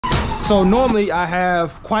So normally I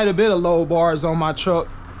have quite a bit of load bars on my truck.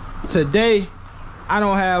 Today, I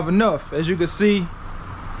don't have enough. As you can see,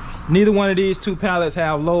 neither one of these two pallets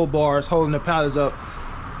have load bars holding the pallets up.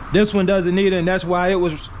 This one doesn't either, and that's why it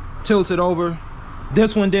was tilted over.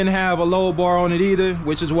 This one didn't have a load bar on it either,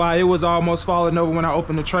 which is why it was almost falling over when I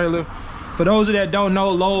opened the trailer. For those that don't know,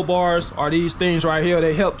 load bars are these things right here.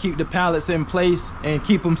 They help keep the pallets in place and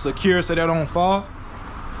keep them secure so they don't fall.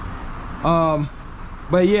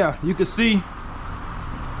 But yeah, you can see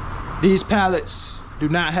these pallets do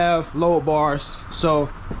not have load bars. So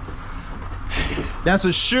that's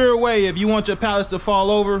a sure way if you want your pallets to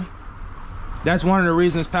fall over. That's one of the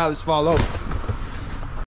reasons pallets fall over.